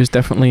 but it was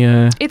definitely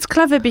It's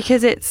clever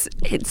because it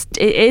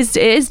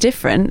is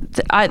different.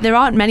 There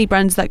aren't many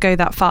brands that go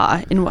that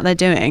far in what they're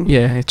doing.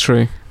 Yeah, it's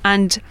true.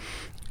 And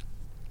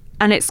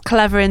it's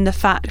clever in the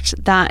fact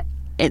that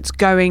it's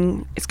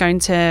going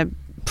to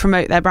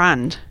promote their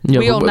brand. Yeah,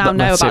 we all now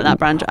know about that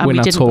brand, and we're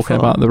not talking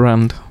about the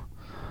brand.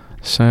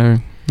 So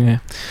yeah,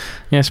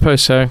 I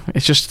suppose so.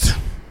 It's just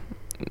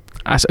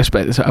I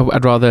expect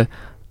I'd rather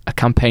a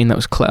campaign that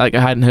was like,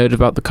 I hadn't heard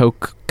about the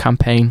Coke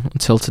campaign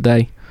until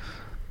today.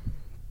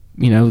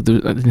 I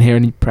didn't hear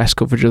any press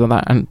coverage of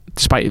that, and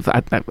despite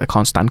that, I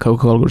can't stand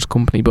Coca-Cola as a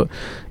company, but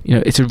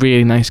it's a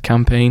really nice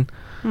campaign.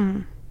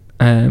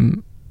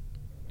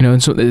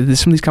 And so there's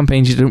some of these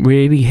campaigns you don't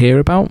really hear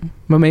about.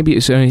 Well, maybe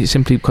it's only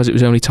simply because it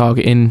was only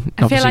targeting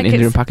obviously in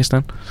India and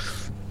Pakistan.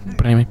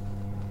 But anyway,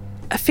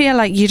 I feel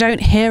like you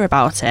don't hear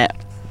about it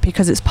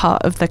because it's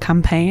part of the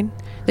campaign.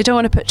 They don't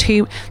want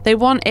to they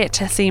want it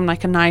to seem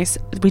like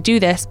we do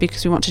this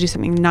because we want to do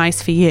something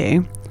nice for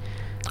you.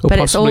 Or but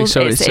possibly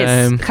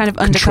it's kind of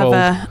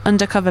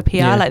undercover PR.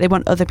 Yeah. Like they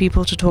want other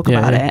people to talk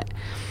about it,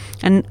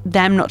 and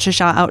them not to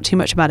shout out too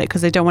much about it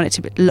because they don't want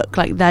it to look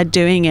like they're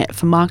doing it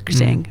for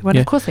marketing. When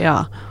of course they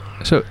are.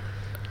 So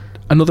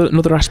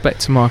another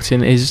aspect to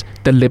marketing is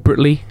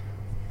deliberately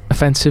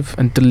offensive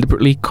and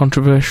deliberately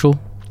controversial.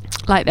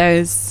 Like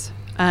those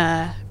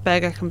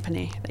burger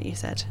company that you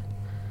said.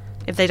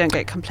 If they don't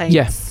get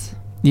complaints.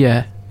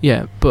 Yeah.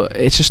 But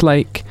it's just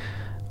like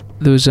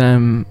there was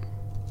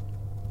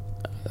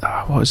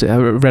what was it? I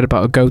read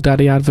about a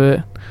GoDaddy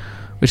advert,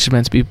 which is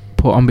meant to be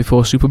put on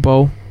before Super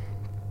Bowl,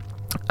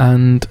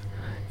 and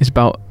it's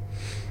about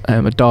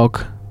a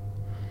dog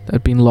that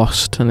had been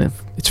lost, and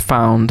it's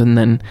found, and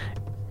then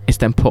it's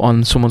then put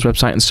on someone's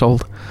website and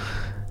sold.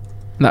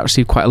 And that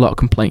received quite a lot of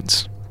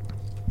complaints.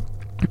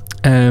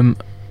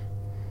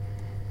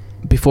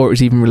 Before it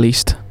was even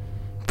released,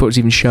 before it was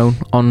even shown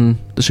on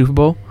the Super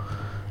Bowl.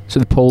 So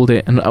they pulled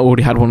it, and I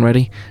already had one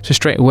ready. So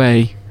straight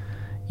away,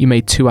 you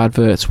made 2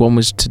 adverts. One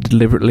was to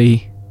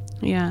deliberately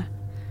rile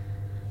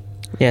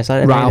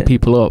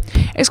people up.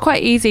 It's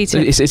quite easy to...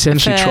 It's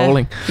essentially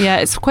trolling. Yeah,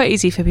 it's quite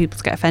easy for people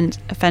to get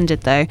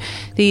offended, though.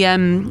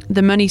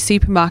 The Money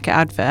Supermarket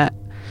advert,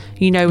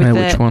 with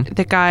which one?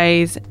 The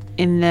guys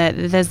in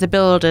there's the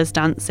builders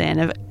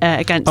dancing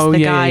against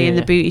guy in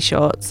the booty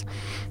shorts.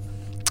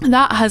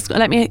 That has...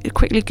 Let me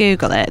quickly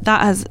Google it.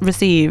 That has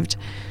received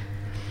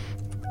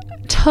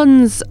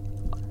tons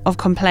of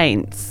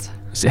complaints.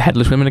 Is it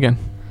headless women again?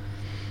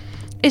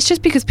 It's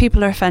just because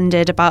people are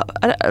offended about...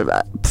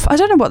 I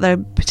don't know what they're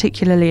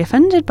particularly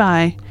offended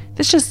by.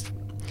 It's just...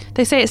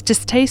 They say it's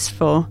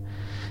distasteful.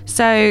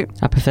 So...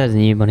 I prefer the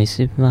new Money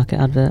Supermarket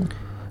advert.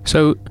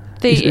 So...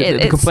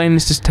 The complaint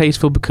is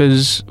distasteful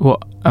because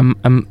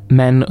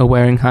men are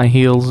wearing high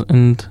heels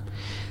and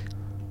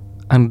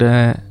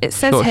it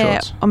says here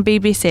shorts. On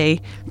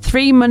BBC,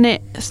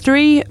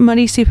 3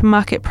 Money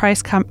Supermarket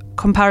price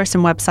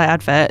comparison website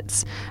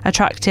adverts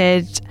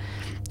attracted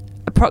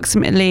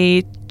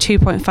approximately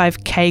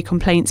 2.5k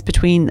complaints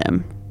between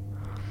them,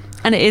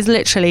 and it is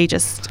literally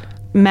just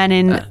men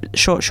in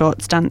short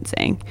shorts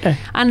dancing.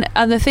 And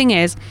the thing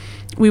is,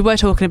 we were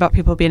talking about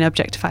people being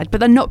objectified,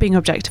 but they're not being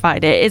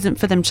objectified. It isn't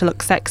for them to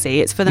look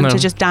sexy. It's for them to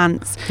just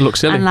dance. Look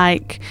silly. And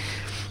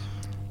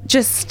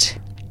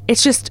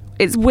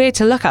it's weird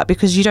to look at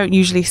because you don't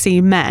usually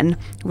see men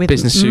with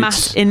business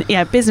suits.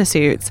 Business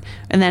suits,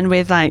 and then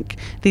with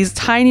these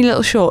tiny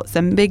little shorts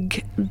and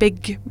big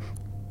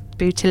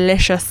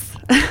bootylicious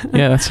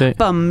that's it.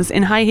 bums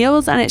in high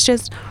heels, and it's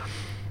just...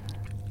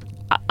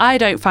 I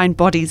don't find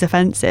bodies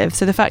offensive,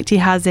 so the fact he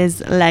has his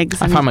legs...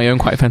 I find my own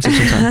quite offensive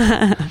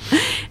sometimes.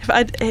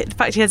 The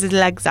fact he has his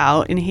legs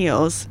out in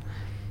heels...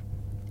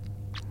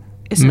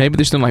 Maybe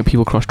they just don't like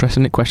people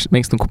cross-dressing. It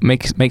makes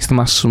them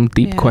ask some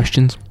deep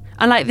questions.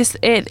 And this,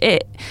 I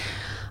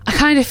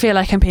kind of feel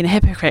like I'm being a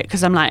hypocrite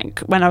because I'm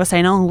when I was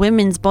saying,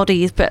 women's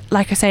bodies, but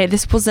like I say,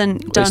 this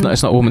wasn't done...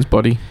 It's not a woman's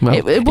body.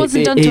 Well, it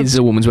wasn't done to... It is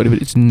a woman's body,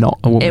 but it's not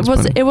a woman's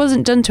body. It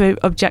wasn't done to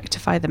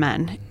objectify the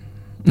men.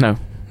 No,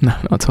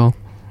 not at all.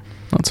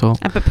 Not at all.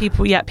 But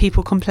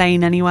people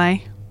complain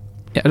anyway.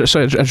 Yeah,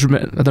 sorry, I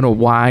don't know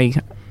why.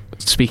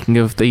 Speaking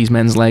of these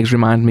men's legs,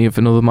 remind me of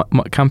another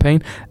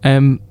campaign.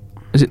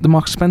 Is it the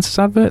Marks & Spencer's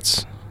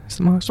adverts?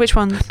 Which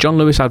ones? John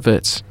Lewis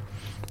adverts.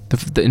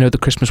 The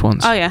Christmas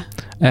ones. Oh yeah.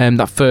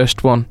 That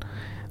first one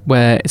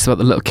where it's about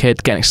the little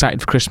kid getting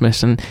excited for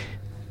Christmas, and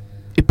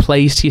it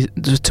plays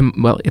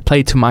it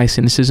played to my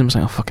cynicism. It's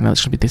like, oh fucking hell,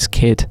 it's gonna be this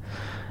kid.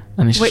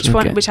 And it's which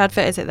one? Which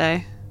advert is it though?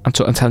 I'm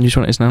telling you which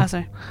one it is now. Oh,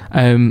 sorry.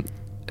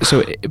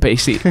 So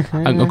basically,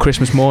 on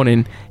Christmas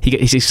morning,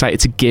 he's excited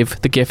to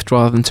give the gift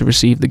rather than to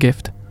receive the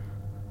gift.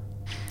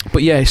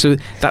 But yeah, so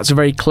that's a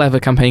very clever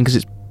campaign because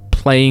it's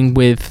playing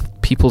with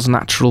people's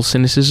natural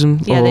cynicism.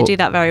 Yeah, they do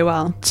that very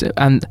well.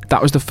 And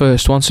that was the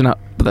first one. So now,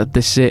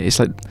 this is it. It's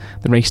like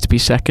the race to be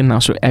second now.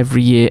 So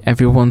every year,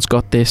 everyone's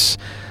got this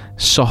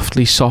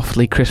softly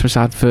Christmas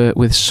advert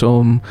with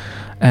some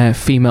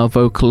female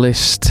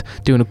vocalist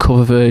doing a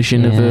cover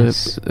version of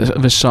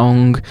a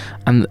song,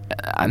 and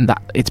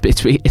that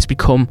it's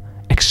become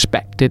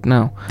expected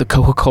now. The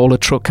Coca-Cola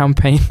truck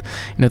campaign,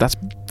 that's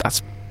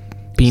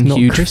been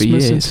huge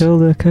Christmas for years. Until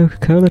the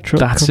Coca-Cola truck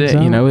That's comes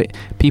it. out.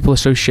 People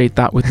associate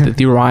that with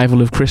the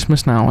arrival of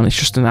Christmas now, and it's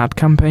just an ad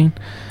campaign.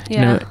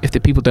 Yeah. If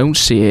the people don't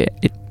see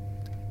it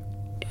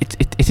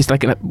is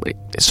like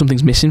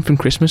something's missing from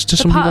Christmas to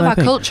some people. They're part of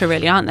our culture,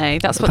 really, aren't they?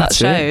 That's what that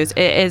shows.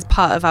 It is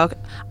part of our...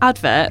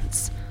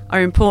 Adverts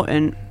are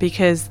important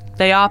because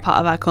they are part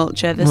of our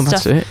culture. The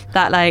stuff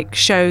that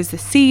shows the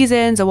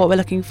seasons or what we're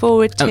looking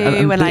forward to,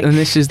 and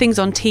this is things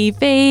on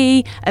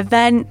TV,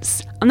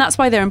 events, and that's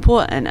why they're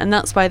important, and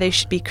that's why they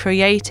should be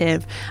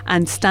creative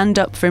and stand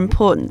up for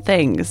important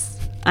things.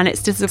 And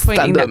it's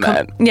disappointing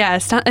and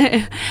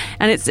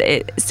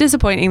it's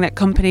disappointing that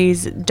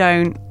companies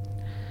don't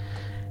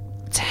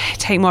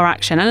take more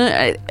action,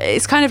 and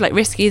it's kind of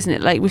risky, isn't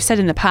it? Like we've said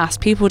in the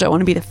past, people don't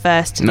want to be the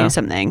first to do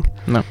something.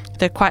 No,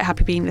 they're quite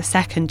happy being the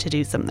second to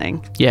do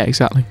something. Yeah,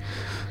 exactly.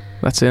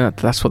 That's it.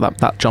 That's what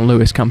that John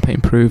Lewis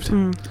campaign proved.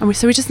 And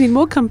so we just need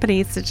more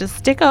companies to just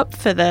stick up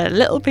for the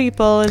little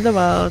people in the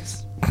world.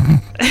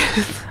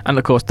 And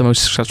of course, the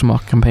most successful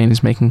marketing campaign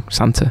is making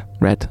Santa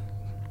red.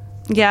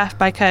 Yeah,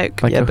 by Coke.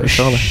 By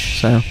Coca-Cola.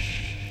 So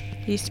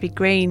it used to be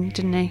green,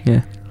 didn't he?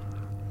 Yeah.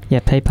 Yeah,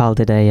 PayPal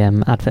did a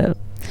advert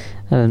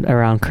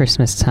around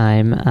Christmas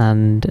time,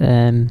 and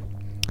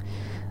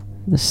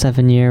the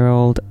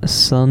 7-year-old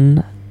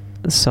son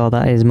saw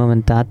that his mum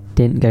and dad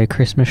didn't go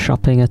Christmas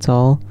shopping at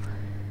all.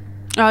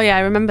 Oh yeah, I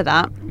remember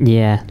that.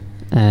 Yeah.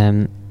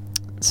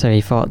 So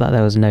he thought that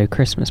there was no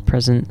Christmas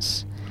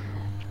presents.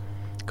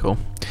 Cool.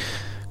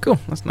 Cool.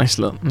 That's nice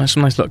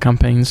little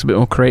campaigns. A bit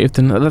more creative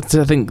than that's.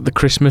 I think the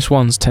Christmas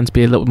ones tend to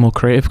be a little bit more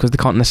creative because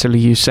they can't necessarily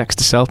use sex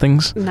to sell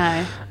things.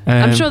 No,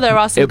 I'm sure there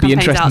are some. It'll be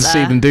interesting to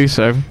see them do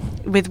so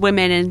with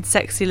women in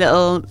sexy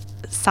little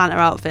Santa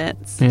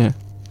outfits. Yeah,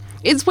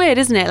 it's weird,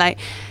 isn't it? Like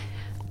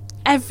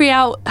every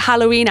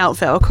Halloween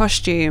outfit or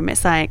costume,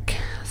 it's like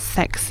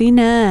sexy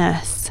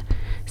nurse,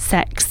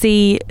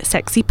 sexy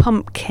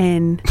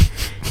pumpkin.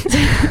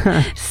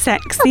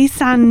 Sexy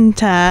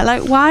Santa.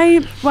 Like why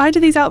do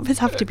these outfits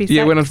have to be sexy?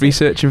 Yeah, when I was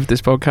researching for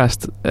this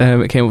podcast,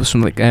 it came up with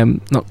some like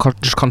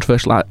just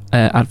controversial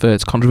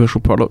adverts, controversial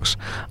products,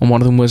 and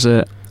one of them was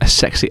a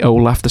sexy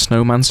Olaf the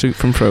Snowman suit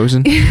from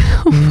Frozen.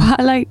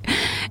 Like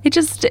it's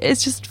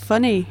just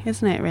funny,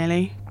 isn't it,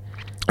 really?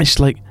 It's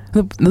like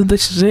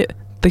this is it.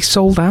 They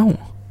sold out.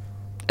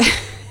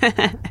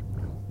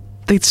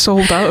 They'd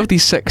sold out of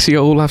these sexy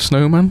Olaf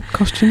Snowman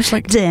costumes.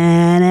 Like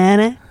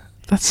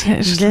that's it.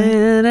 It's just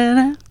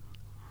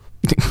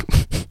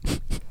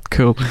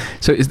cool.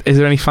 So is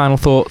there any final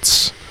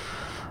thoughts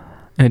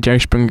in a Jerry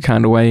Springer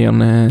kind of way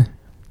on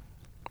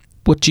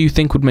what do you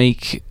think would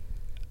make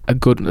a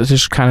good,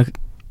 just kind of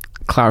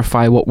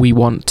clarify what we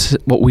want,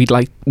 what we'd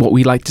like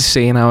to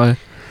see in our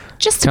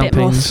just campaigns. A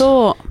bit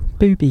more thought.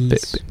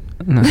 Boobies.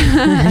 No.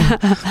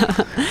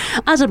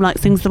 Adam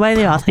likes things the way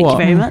they are, thank you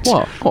very much.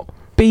 What?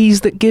 Bees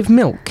that give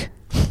milk?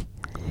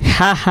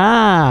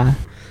 Ha.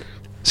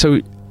 So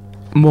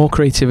more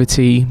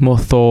creativity, more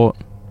thought,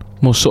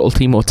 more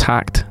subtlety, more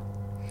tact.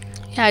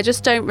 Yeah, I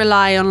just don't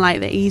rely on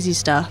like the easy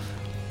stuff.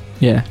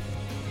 Yeah,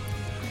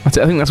 I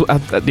think that's what. I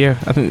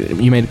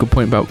think you made a good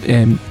point about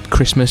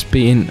Christmas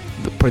being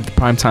probably the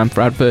prime time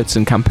for adverts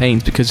and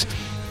campaigns because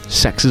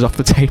sex is off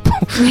the table.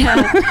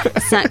 Yeah,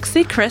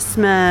 sexy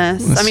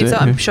Christmas. That's I mean, it,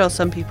 I'm sure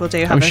some people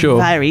do have a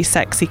very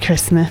sexy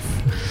Christmas.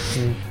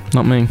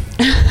 Not me.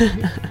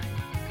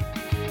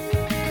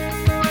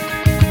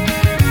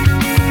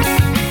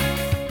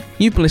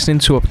 You've been listening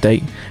to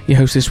Update. Your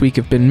hosts this week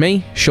have been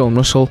me, Sean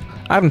Russell,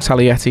 Adam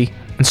Talietti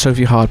and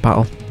Sophie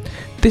Hardbattle.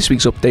 This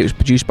week's update was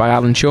produced by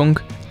Alan Chung,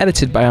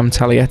 edited by Adam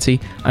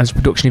Talietti and is a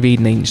production of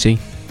Eden Agency.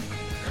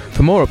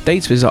 For more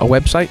updates, visit our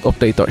website,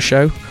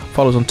 update.show,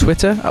 follow us on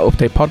Twitter at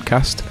Update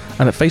Podcast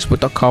and at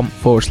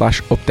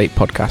facebook.com/Update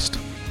Podcast.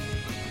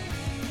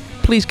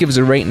 Please give us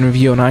a rate and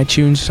review on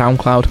iTunes,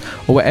 SoundCloud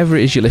or wherever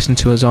it is you listen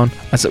to us on,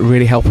 as it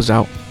really helps us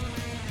out.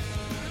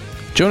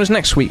 Join us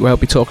next week where I'll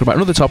be talking about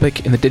another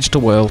topic in the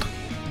digital world.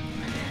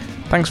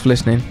 Thanks for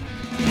listening.